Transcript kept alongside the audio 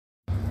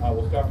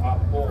will start off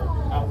pole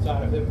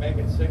outside of him.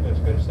 Megan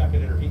Singlish finished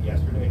second in her heat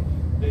yesterday.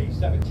 The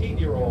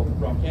 17-year-old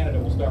from Canada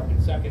will start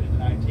in second in the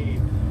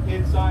 19.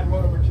 Inside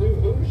row number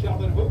 2,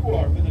 Sheldon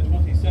Woodwarf in the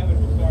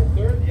 27 will start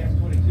third. The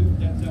X22,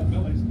 Denzel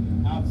Billings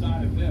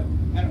outside of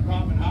him. Had a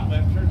problem in hot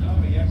lap. Turns out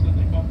he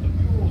accidentally bumped the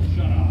fuel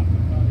shut off.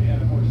 He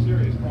had a more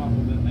serious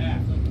problem than that.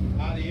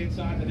 On the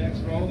inside, the next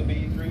row, the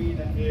B3,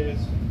 that is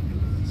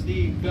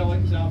Steve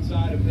Billings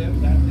outside of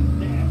him. That's his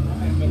dad,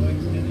 Ryan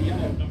Billings, in the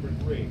yellow, number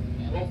 3.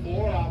 Row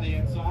 4 on the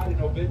inside, an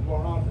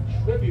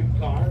Ovidwaron tribute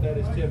car. That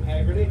is Tim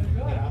Haggerty.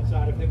 And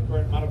outside of him,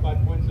 current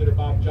modified points leader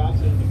Bob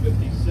Johnson in the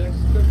 56.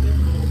 Could take a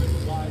little bit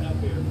of line up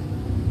here.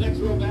 Next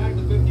row back,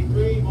 the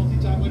 53,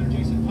 multi-time winner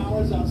Jason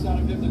Powers. Outside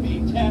of him, the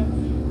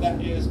B10. That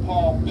is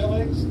Paul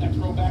Billings. Next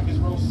row back is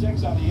row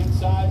 6 on the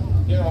inside.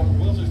 Daryl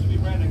Wilsers to be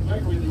Brandon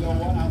Gregory, the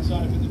 01.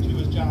 Outside of him, the 2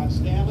 is John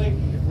Stanley.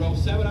 Row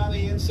 7 on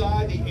the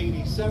inside, the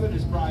 87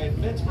 is Brian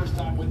Mintz, first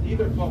time with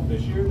either club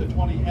this year. The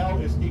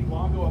 20L is Steve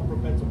Longo up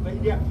from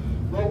Pennsylvania.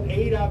 Row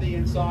 8 on the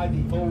inside,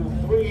 the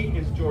 03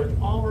 is George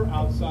Palmer.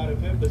 Outside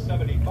of him, the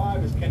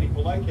 75 is Kenny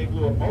Polite. He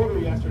blew a motor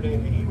yesterday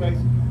in the heat race,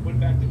 went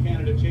back to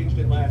Canada, changed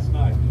it last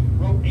night.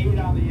 Row 8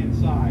 on the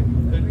inside,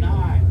 the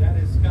 9, that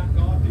is Scott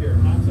Gauthier.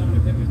 Outside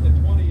of him is the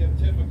 20 of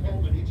Tim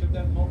McColeman, each of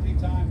them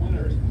multi-time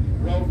winners.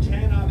 Row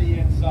 10 on the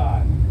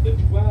inside, the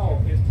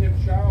 12 is Tim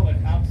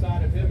Charlin.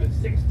 Outside of him is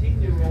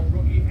 16-year-old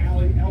rookie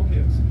Allie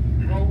Elkins.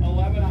 Row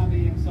 11 on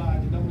the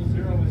inside, the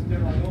 00 is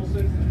Daryl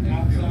Wilson.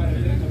 Outside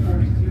of him, the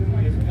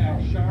 42 is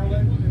Pat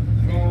Charlotte.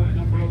 Row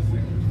number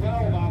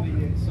 12 on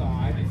the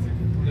inside,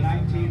 the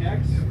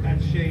 19X,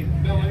 that's Shane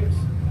Billings.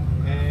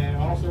 And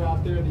also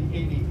out there, the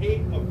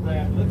 88 of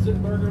Brad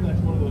Litzenberger.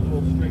 That's one of those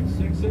little straight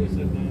sixes.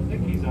 And I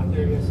think he's out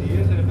there. Yes, he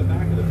is. And at the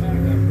back of the pack,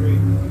 after he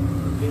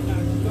did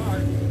not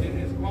start in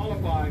his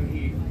qualifying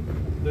heat,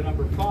 the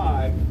number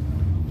 5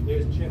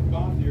 is Chip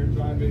Gauthier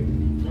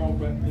driving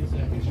girlfriend Lisa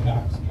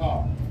Hitchcock's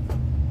car.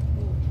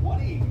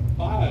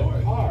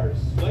 25 cars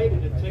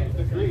slated to take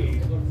the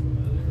green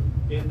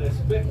in this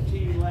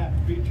 15-lap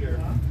feature.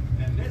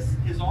 And this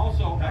is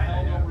also a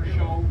held-over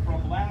show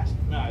from last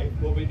night.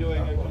 We'll be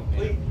doing a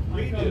complete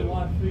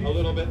redo a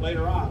little bit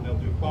later on. They'll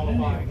do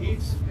qualifying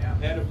heats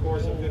and, of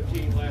course, a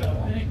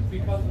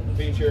 15-lap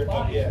feature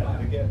again.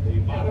 Again, the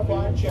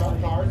modified shell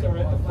cars are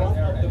at the front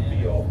of the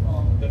field.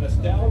 The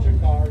nostalgia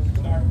cars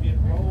start in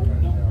row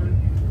number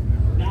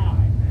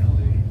 9.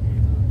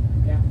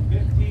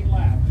 15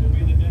 laps will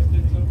be the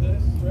distance of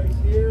this race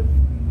here.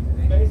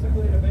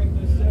 Basically, to make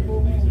this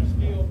simple, these are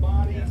steel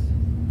bodies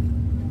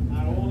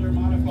on older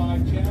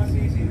modified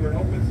chassis, either an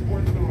open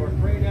sportsman or a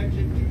freight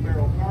engine,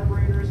 2-barrel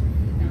carburetors.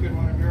 You can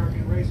run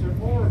American Racer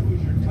or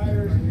Hoosier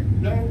tires.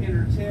 No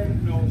inner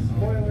tin, no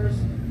spoilers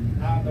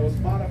on those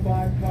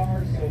modified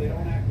cars, so they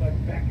don't act like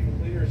vacuum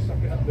cleaners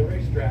sucking up the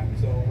racetrack.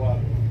 So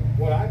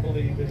what I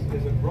believe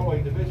is a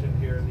growing division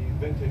here, the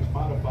vintage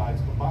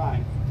modifieds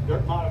combined.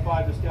 Dirt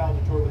Modified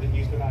Nostalgia Tour with the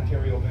Eastern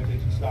Ontario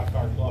Vintage and Stock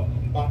Car Club,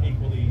 about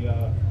equally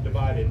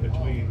divided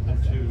between the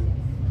two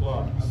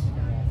clubs.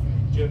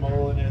 Jim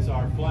Olin is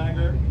our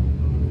flagger.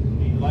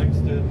 He likes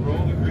to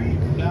roll the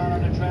greens down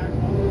on the track,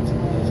 old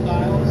school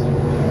styles.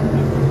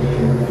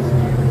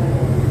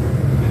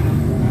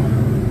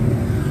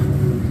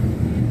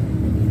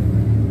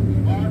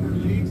 Barber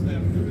leads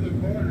them through the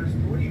corners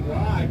 3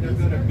 wide. They're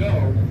going to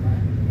go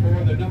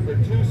for the number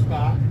 2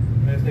 spot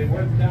as they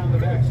work down the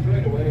back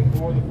straightaway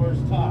for the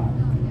first time.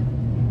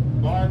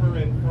 Barber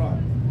in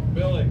front,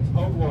 Billings,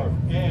 Woodwarf,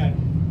 and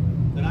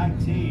the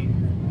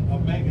 19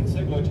 of Megan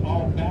Siglich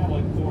all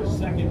battling for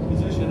second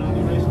position on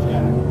the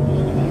racetrack.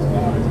 Look at these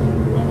cars.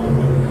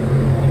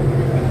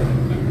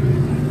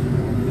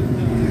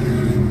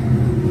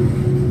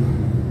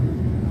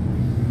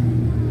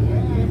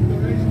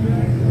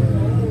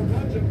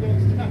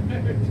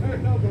 Turn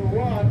number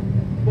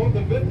 1, both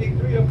the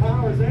 53 of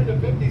Powers and the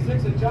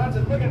 56 of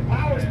Johnson. Look at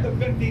Powers in the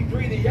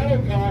 53, the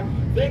yellow car,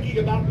 thinking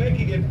about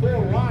making it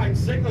 4 wide.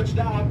 Siglich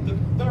down the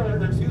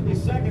third, or excuse me,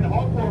 second.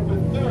 Hogwarts for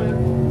third,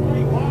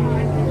 3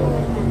 wide.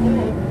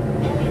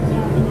 Billings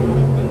on the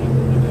middle.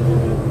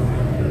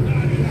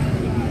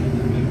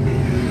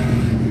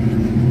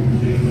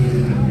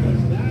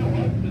 Now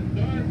up to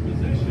third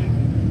position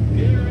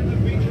here in the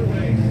feature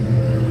race.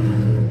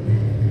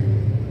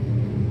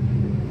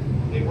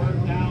 They work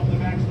down the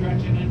back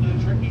stretch and into the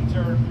tricky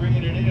turn 3,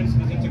 and it is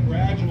because it's a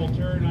gradual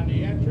turn on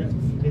the entrance.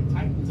 It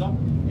tightens up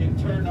in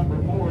turn number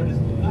 4. It is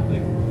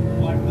nothing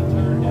like the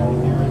turn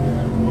down here in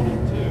turn 1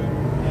 and 2.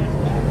 As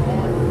Matt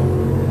Barber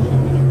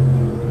showing up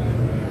right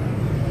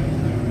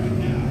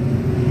now.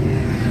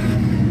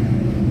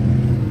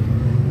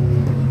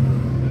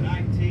 The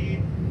 19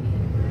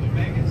 of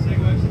Megan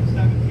Siglich, the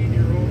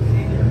 17-year-old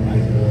senior,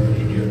 high school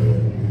senior,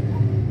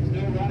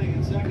 still running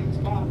in second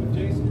spot, but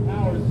Jason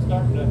Powers is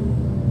starting to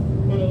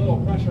put a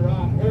little pressure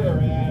on her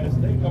as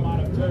they come out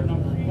of turn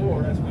number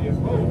 4 as we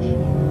approach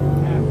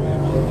halfway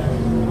up to their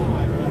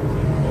 5.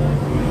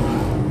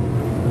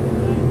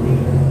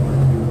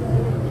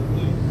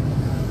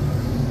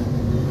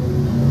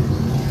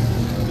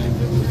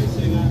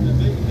 Racing on the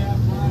big half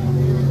mile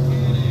here in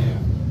Canam.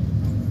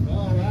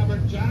 Oh,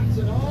 Robert Johnson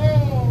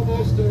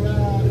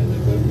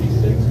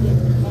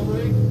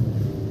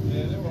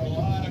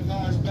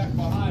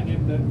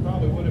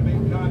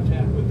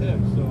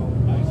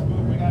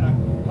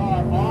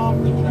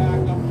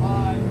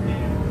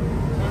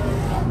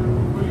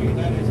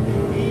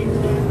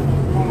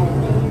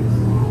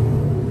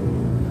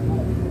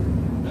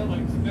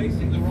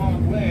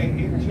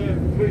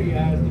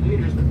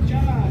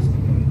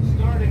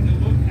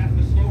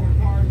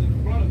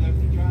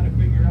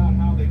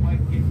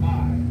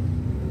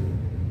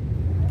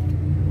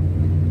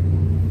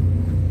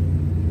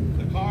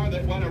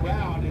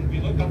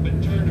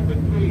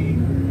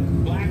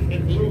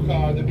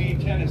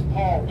B10 is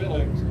Paul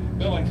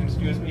Billings,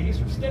 excuse me. He's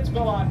from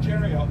Stittsville,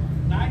 Ontario.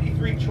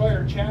 93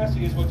 Troyer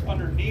chassis is what's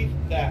underneath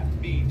that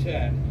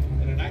B10.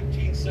 And a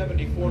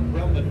 1974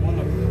 Gremlin, one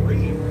of 3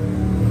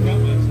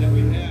 Gremlins that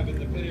we have in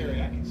the pit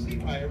area. I can see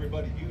why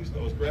everybody used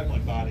those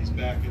Gremlin bodies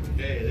back in the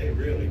day. They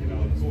really,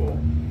 look cool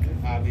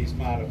on these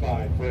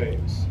modified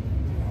frames.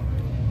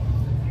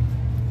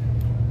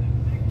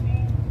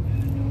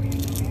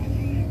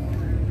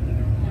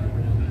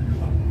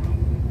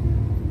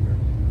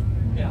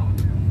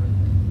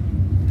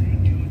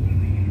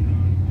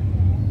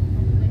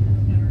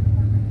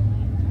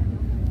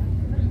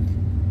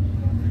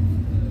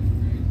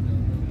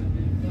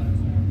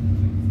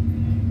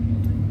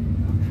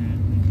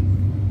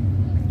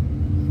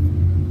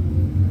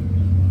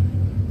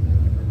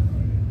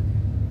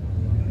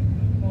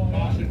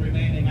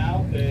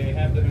 They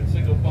have them in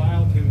single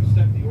file to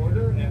set the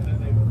order, and then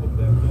they will put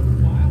them in double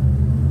file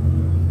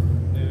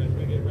as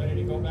we get ready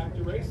to go back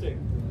to racing.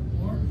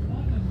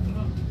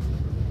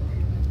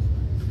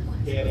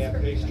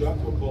 Can-Am pace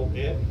truck will pull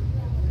in.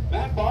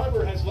 Matt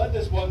Barber has led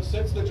this one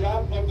since the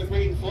drop of the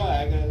green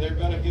flag, and they're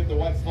going to give the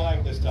white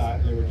flag this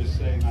time. They were just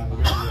saying on the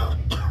radio.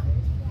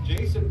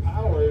 Jason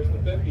Powers, the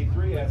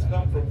 53, has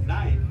come from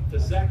 9th to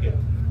 2nd,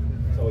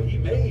 so he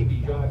may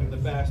be driving the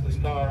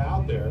fastest car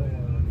out there.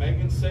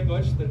 Megan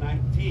Singlish, the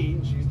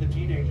 19, she's the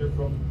teenager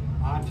from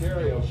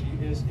Ontario.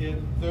 She is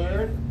in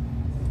 3rd.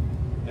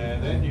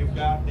 And then you've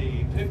got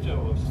the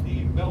Pinto of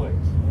Steve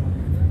Billings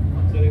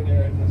sitting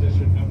there in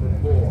position number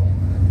 4.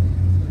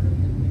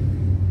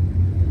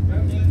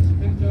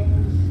 Gremlins,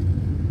 Pintos,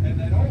 and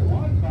then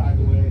 01, by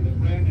the way, that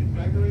Brandon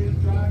Gregory is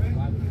driving.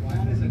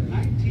 That is a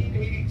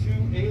 1982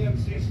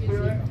 AMC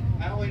Spirit.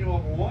 I only know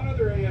of one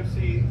other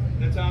AMC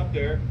that's out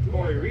there.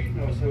 Corey Reed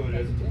knows who it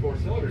is. It's a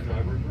 4-cylinder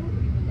driver.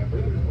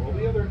 Remember, there's all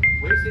the other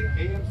racing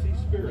AMC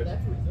Spirits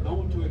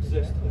known to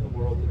exist in the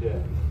world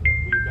today.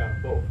 We've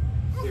got both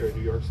here in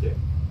New York State.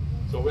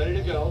 So ready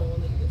to go.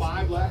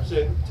 5 laps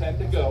in, 10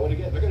 to go. And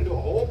again, they're going to do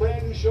a whole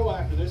brand new show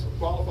after this with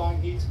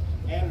qualifying heats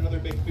and another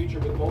big feature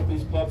with both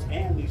these clubs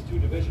and these 2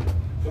 divisions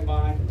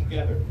combined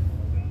together.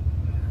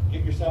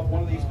 Get yourself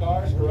one of these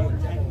cars for under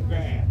 10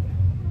 grand.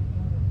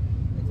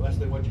 Less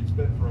than what you'd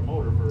spend for a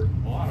motor for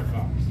a lot of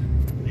cars.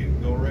 You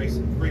can go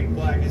racing. Green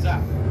flag is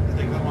out. As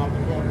they come off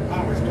the corner,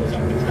 Powers goes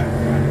up the track,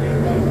 trying to get it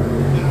right.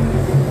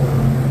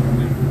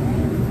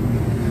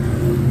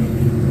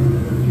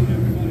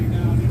 Everybody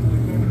down into the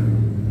corner.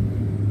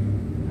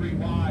 3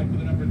 wide for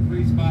the number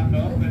 3 spot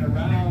up, and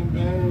around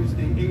goes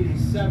the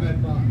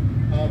 87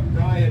 of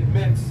Brian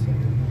Mintz.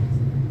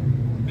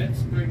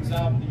 Mintz brings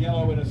out the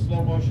yellow in a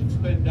slow motion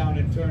spin down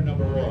in turn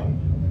number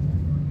 1.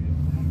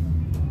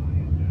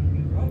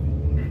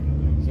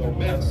 So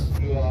Mintz,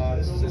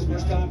 this is his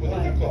first time with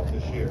a club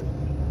this year,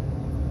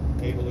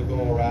 able to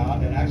go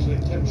around, and actually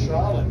Tim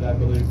Charland, I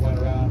believe, went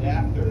around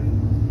after,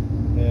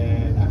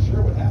 and not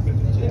sure what happened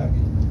to Tim,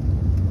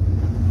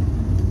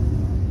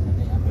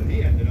 but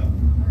he ended up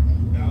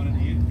down in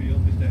the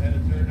infield just ahead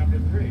of turn number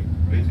 3.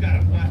 But he's got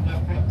a flat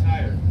left front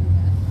tire,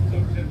 so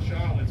Tim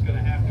Charland's going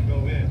to have to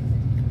go in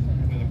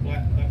with a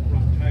flat left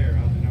front tire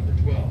on the number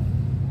 12.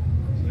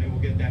 So they will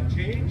get that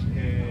changed,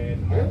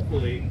 and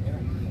hopefully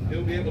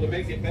he'll be able to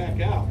make it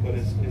back out. But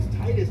as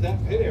tight as that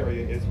pit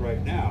area is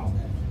right now,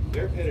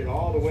 they're pitted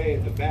all the way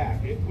in the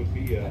back. It would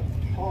be a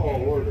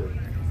tall order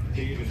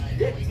to even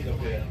get to the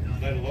pit,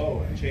 let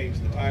alone change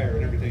the tire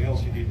and everything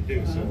else you need to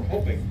do. So we're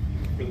hoping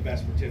for the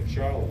best for Tim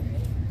Charland.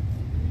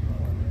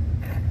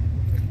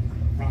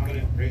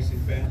 Prominent racing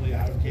family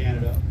out of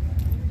Canada.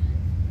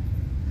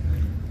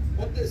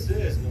 What this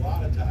is, a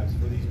lot of times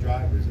for these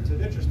drivers, it's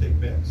an interesting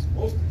mix.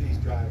 Most of these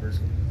drivers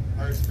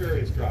are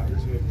experienced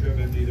drivers who have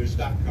driven either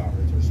stock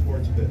cars or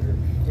sports fit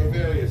or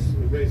various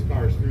race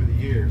cars through the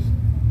years.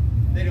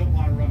 They don't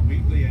want to run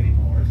weekly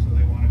anymore, so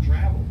they want to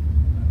travel.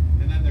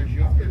 And then there's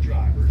younger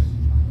drivers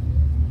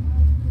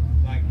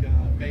like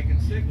Megan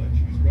Singlish,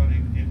 who's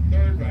running in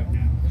 3rd right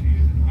now. She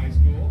is in high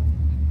school.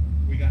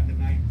 We got the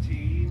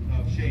 19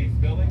 of Shane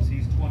Billings.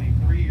 He's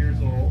 23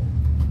 years old.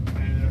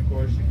 And then, of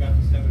course, you've got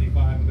the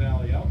 75 of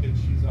Allie Elkins.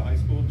 She's a high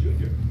school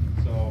junior.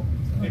 So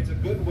it's a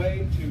good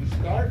way to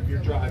start your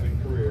driving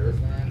career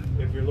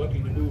if you're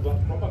looking to move up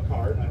from a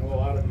kart. I know a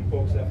lot of you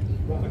folks have to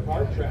run the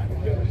kart track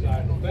on the other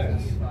side of the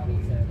fence.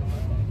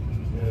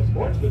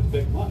 Sportsman's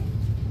big money.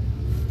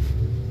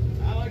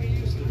 Not like it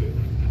used to be.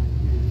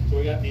 So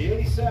we got the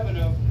 87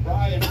 of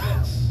Brian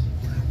Mintz.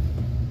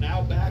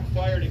 Now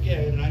backfired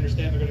again, and I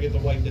understand they're going to get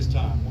the white this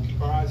time. We'll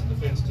keep our eyes on the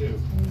fence too,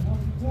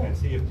 and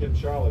see if Tim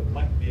Charland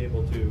might be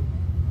able to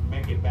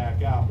make it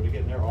back out. But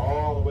again, they're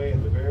all the way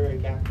in the very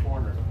back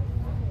corner,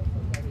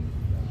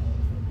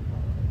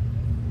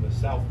 the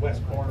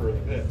southwest corner of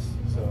the pits.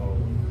 So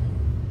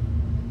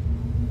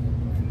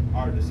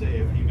hard to say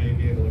if he may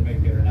be able to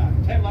make it or not.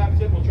 10 laps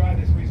in, we'll try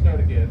this restart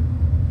again.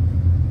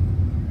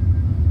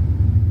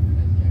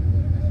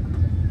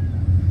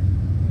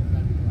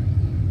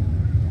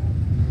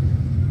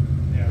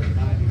 Yeah,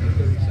 reminding the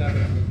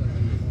 37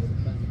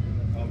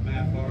 of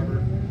Matt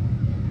Barber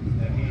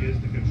that he is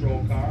the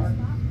control car.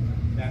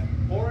 That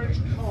orange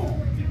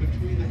cone in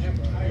between the two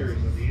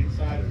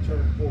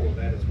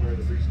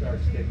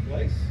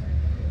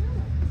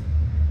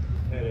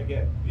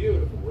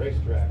beautiful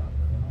racetrack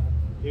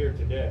here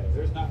today.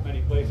 There's not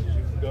many places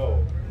you can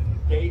go.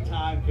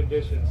 Daytime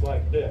conditions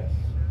like this,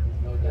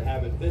 to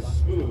have it this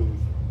smooth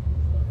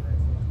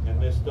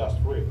and this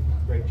dust-free.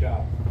 Great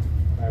job,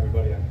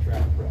 everybody on the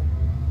track prep.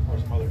 Of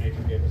course, Mother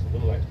Nature gave us a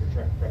little extra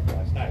track prep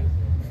last night.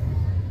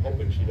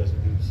 Hoping she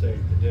doesn't do the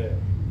same today.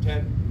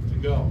 10 to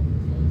go.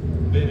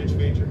 Vintage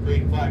feature.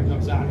 Green flag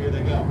comes out. Here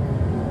they go.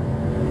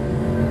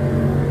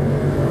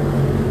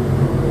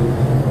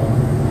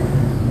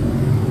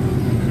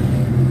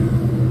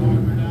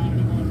 Barber down in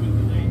the one with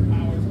the lead.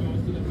 Powers goes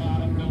to the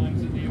bottom.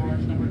 Billings in the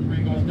orange. Number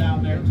 3 goes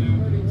down there too.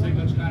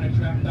 Siglet's kind of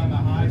trapped on the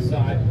high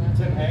side.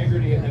 Tim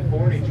Haggerty in the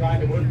 40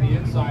 trying to work the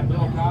inside.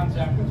 Little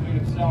contact between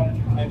himself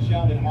and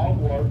Sheldon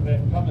Hogwarth. That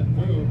coming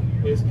through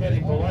is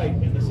Kenny Polite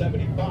in the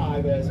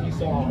 75 as he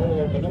saw a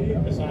hole open up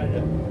and decided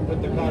to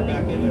put the car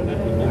back in there.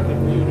 That's the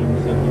second view,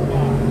 number 75.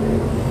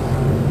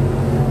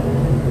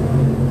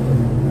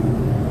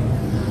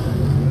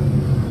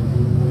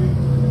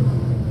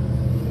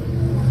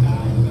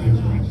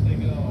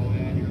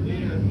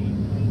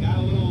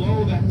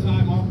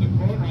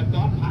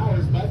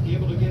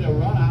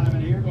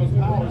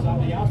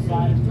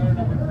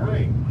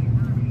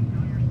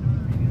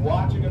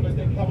 Watching them as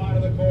they come out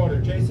of the corner.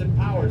 Jason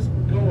Powers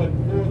going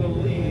for the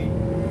lead.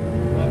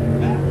 But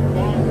Matt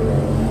Barber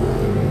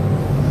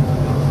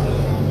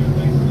still on their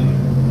race lead.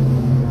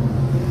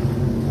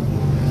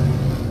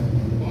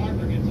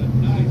 Barber gets a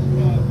nice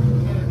run for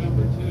turn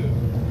number 2.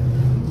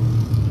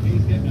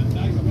 He's getting a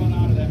nice run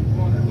out of that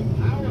corner. The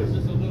Powers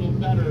is a little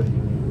better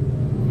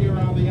here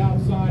on the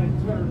outside in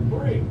turn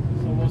 3.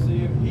 So we'll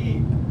see if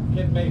he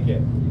can make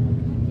it.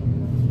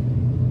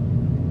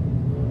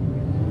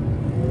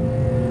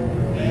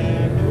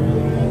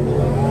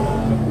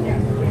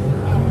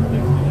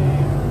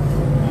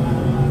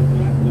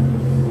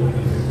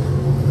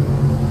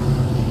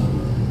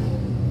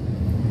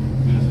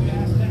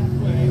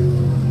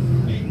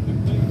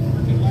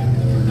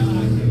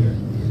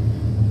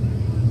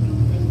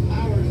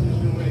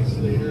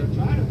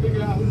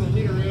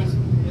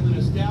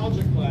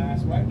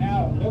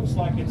 Looks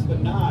like it's the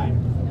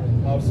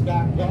 9 of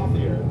Scott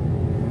Gauthier.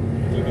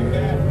 Took a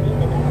bad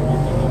look at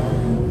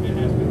and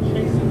has been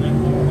chasing that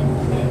ball ever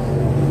since.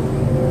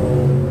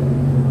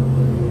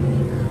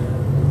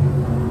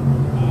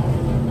 Now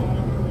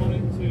 1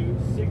 and 2,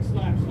 6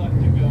 laps left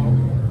to go.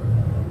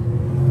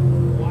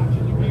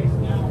 Watching the race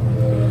now.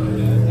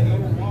 The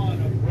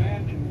 01 of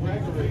Brandon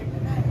Gregory.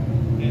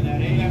 And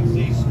that AMC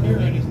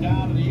Spirit is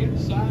down to the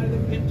inside of the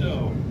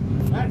Pinto.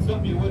 That's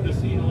something you wouldn't have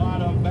seen a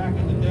lot of back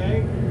in the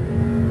day.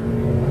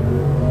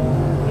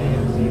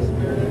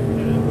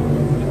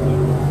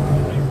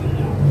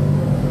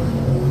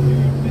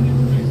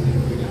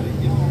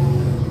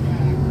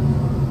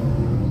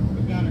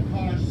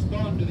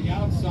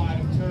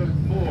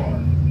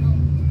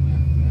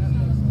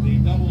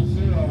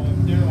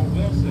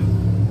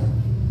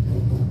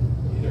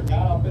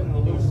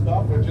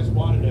 Or just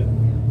wanted to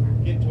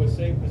get to a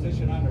safe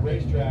position on the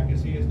racetrack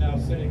as he is now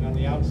sitting on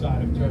the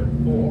outside of turn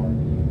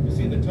 4. You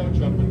see the tow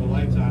truck with the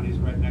lights on, he's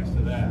right next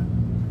to that.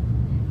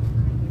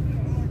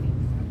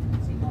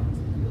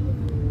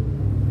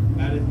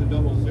 That is the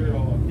 00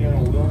 of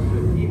Daryl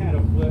Wilson. He had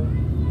a flip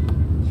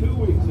 2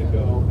 weeks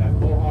ago at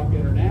Mohawk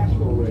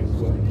International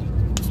Raceway.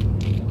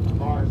 The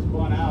car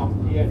spun out,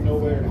 he had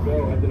nowhere to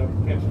go, ended up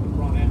catching the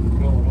front end and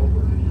going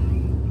over.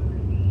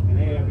 And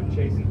they have been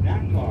chasing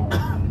that car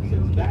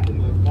since that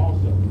flip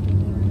also.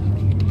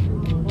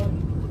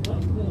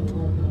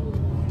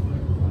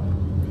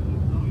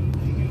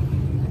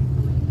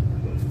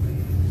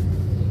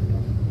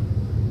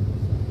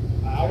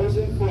 Hours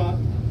in front,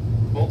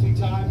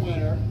 multi-time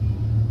winner,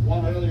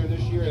 won earlier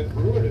this year at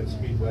Brewerton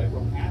Speedway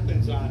from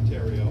Athens,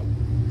 Ontario.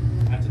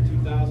 That's a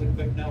 2000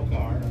 Bicknell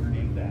car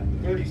underneath that.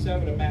 The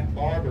 37 of Matt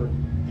Barber,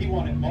 he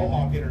won at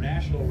Mohawk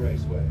International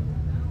Raceway.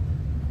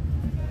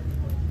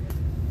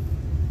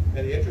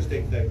 And the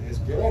interesting thing, his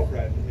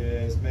girlfriend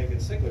is Megan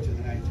Singletch in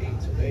the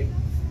 19, so they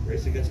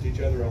race against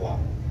each other a lot.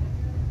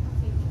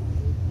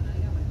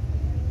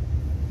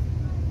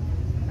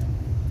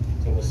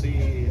 So we'll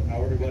see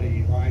how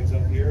everybody lines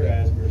up here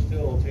as we're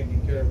still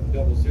taking care of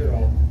the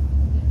 00.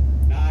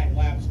 9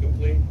 laps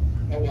complete.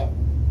 Oh, what?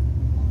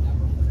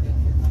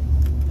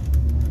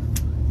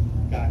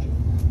 Gotcha.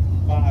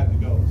 5 to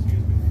go,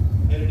 excuse me.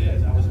 And it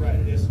is, I was right,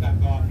 it is Scott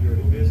Gauthier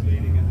who is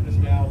leading in the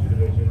Nostalgia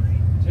division.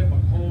 Tim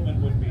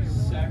McColeman would be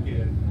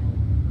second.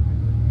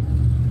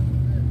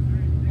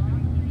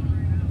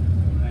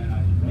 And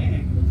I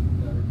think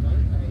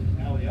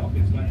Allie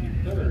Elkins might be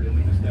third in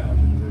the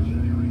Nostalgia division.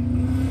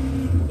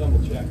 We'll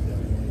double check that.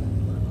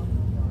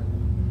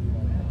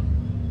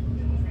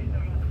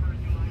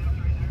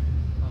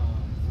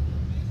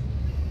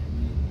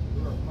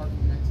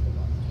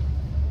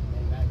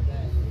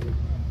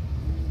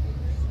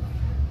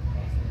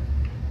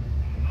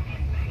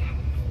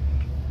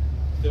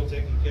 Still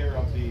taking care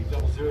of the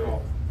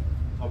 00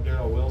 of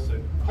Daryl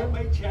Wilson.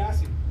 Homemade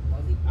chassis.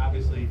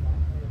 Obviously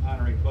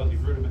honoring Buzzy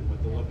Rudiman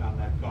with the look on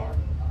that car.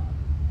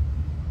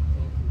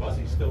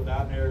 Buzzy's still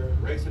down there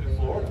racing in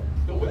Florida.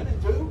 Still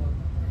winning too.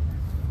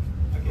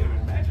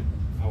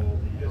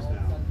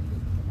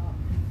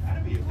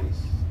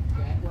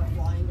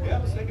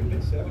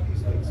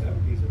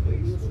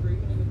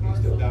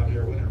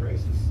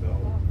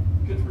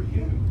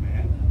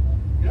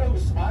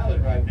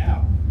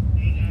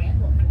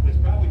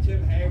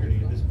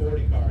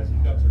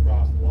 starts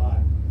across the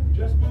line.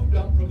 Just moved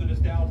up from the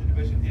nostalgia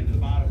division into the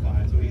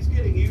modified, so he's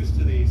getting used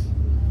to these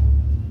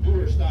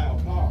newer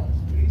style cars.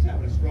 And he's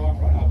having a strong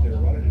run out there,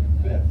 running in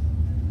fifth.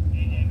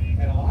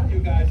 And a lot of you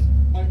guys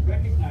might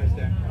recognize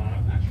that car.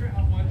 I'm not sure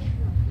how much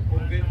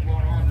Ovid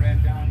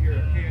ran down here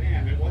at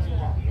Can-Am. It was a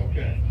lot,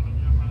 okay.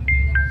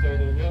 So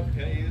the look,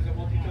 he is a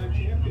multi-time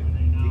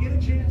champion. You get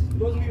a chance,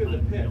 those of you in the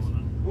pits,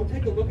 we'll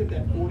take a look at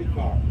that 40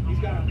 car. He's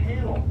got a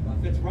panel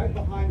that's right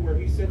behind where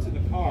he sits in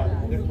the car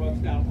that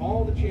runs down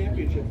all the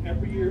championships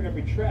every year,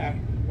 every track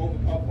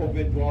up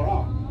Ovid.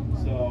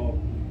 So,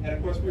 and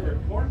of course we were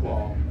at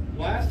Cornwall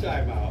last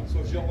time out,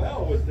 so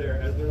Joel was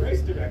there as the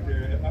race director,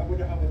 and I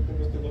wonder how it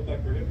was to look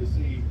like for him to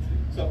see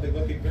something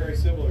looking very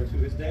similar to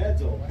his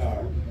dad's old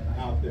car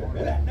out there.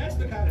 And that's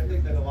the kind of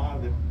thing that a lot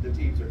of the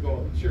teams are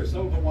going. Sure,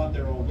 some of them want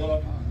their own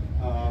look,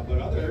 but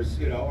others,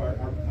 you know, are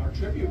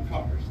tribute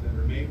cars that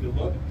are made to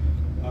look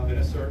in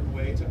a certain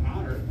way to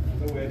honor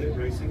the way that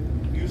racing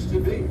used to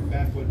be.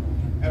 Back when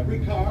every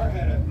car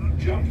had a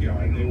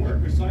junkyard. They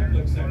weren't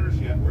recycling centers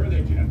yet, were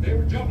they, Jeff? They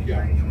were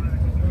junkyards.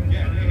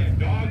 Yeah, they had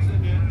dogs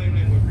in that thing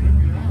that would rip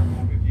your arm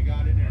off if you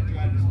got in there and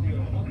tried to steal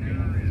a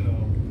junkyard. So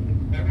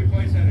every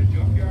place had a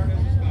junkyard as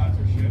a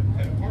sponsorship,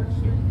 had a parts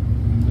store.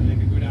 So they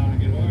could go down and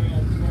get oil,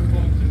 smoke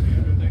plugs, and the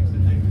other things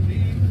that they would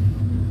need.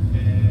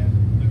 And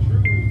the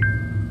true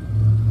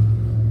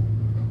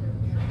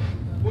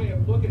way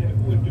of looking at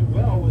who would do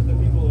well was the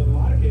people, in a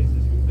lot of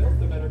cases, who built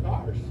the better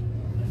cars.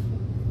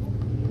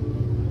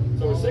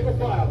 So we're single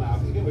file now,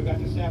 because again, we've got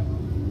just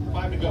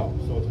 5 to go,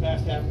 so it's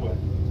past halfway.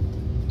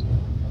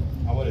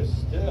 What is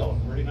still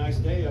a pretty nice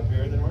day up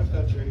here in the North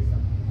Country.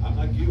 I'm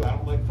like you, I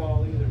don't like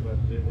fall either, but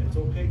it's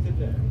okay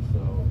today.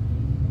 So,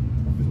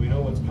 because we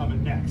know what's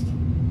coming next.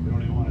 We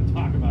don't even want to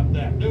talk about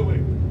that, do we?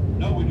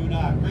 No, we do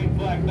not. Green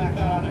flag back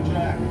out on the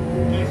track.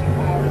 Jason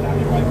Powers on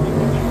the right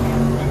foot.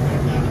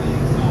 Down to the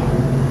inside.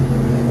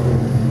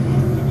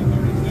 Number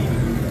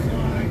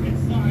 37,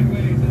 it's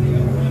sideways, and the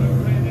other one of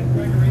Brandon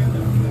Gregory in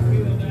the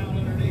field down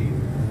underneath.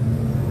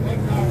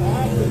 One car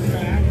off the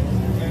track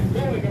and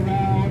going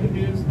around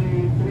is the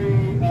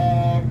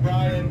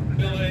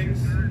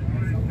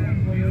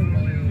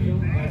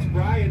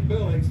Brian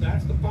Billings,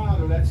 that's the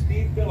father, that's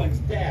Steve Billings'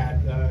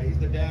 dad. He's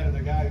the dad of the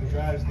guy who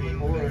drives the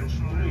Orange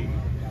 3,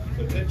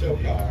 the Pinto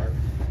car.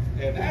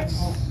 And that's,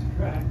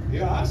 you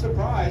know, I'm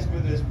surprised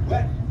with as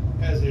wet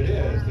as it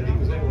is that he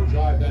was able to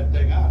drive that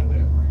thing out of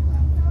there.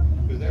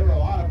 Because there were a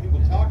lot of people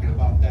talking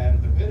about that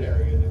in the pit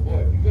area. That, boy,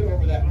 if you get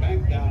over that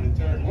bank down in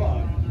turn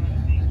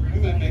 1,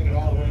 you might make it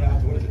all the way out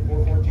to, what is it,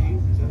 414?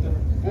 Is that the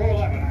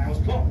 411? I was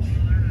close.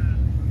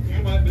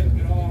 You might make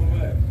it all the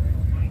way.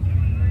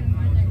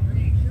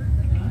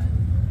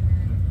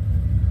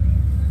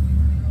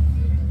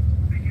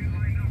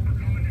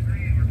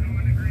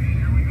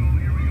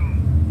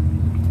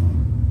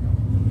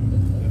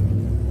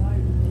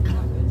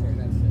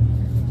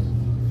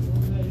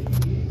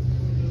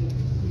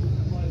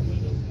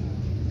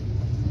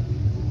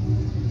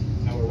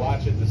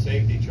 The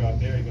safety truck,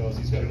 there he goes,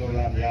 he's going to go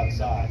around the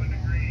outside.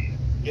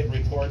 Getting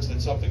reports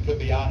that something could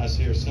be on us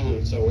here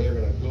soon, so we're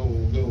going to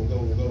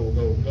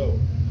go.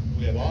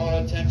 We have all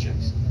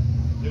intentions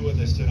doing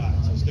this tonight,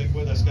 so stick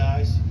with us,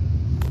 guys.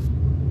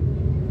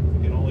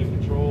 We can only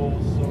control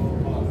so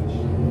much.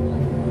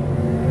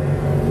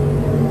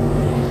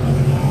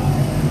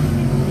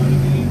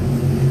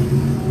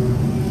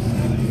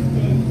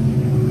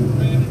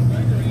 Brandon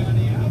Gregory on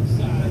the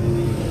outside,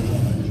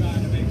 and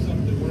trying to make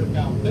something work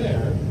out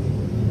there.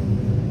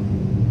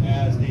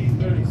 As the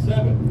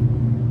 37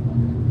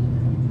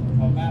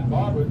 of Matt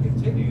Barber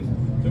continues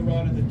to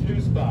run in the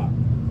 2 spot.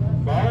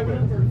 Barber,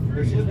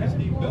 which is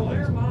Steve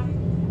Billings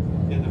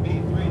in the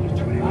B3. There's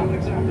too many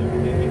Alex out there.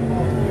 They can't keep them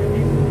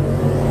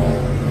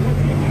all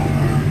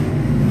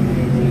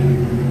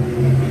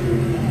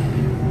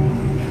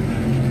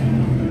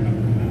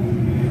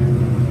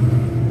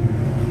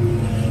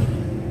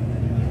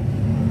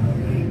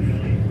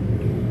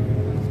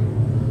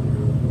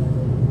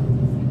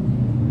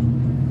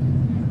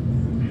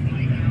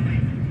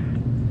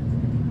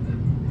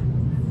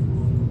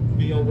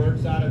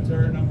works out of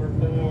turn number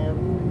 4,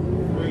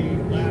 3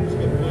 laps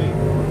complete.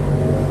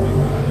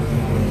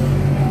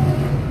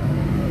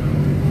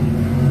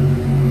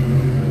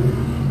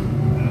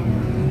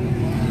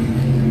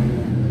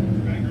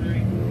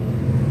 Gregory,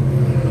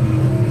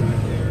 right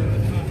there in the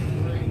top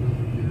 3.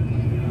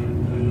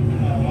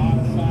 A lot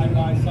of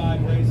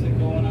side-by-side racing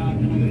going on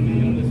through the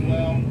field as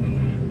well.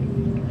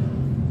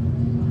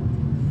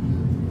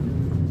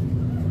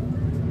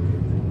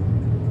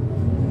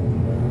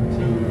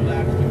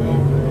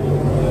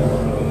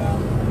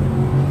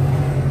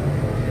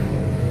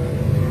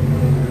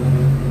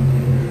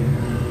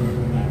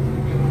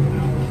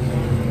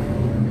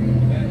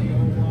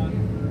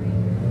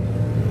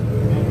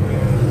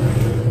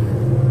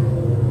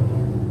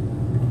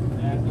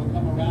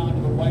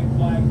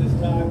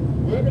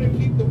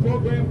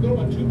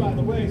 By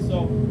the way,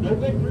 so no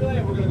big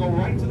relay. We're going to go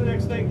right to the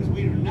next thing because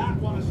we do not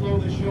want to slow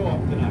this show up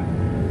tonight.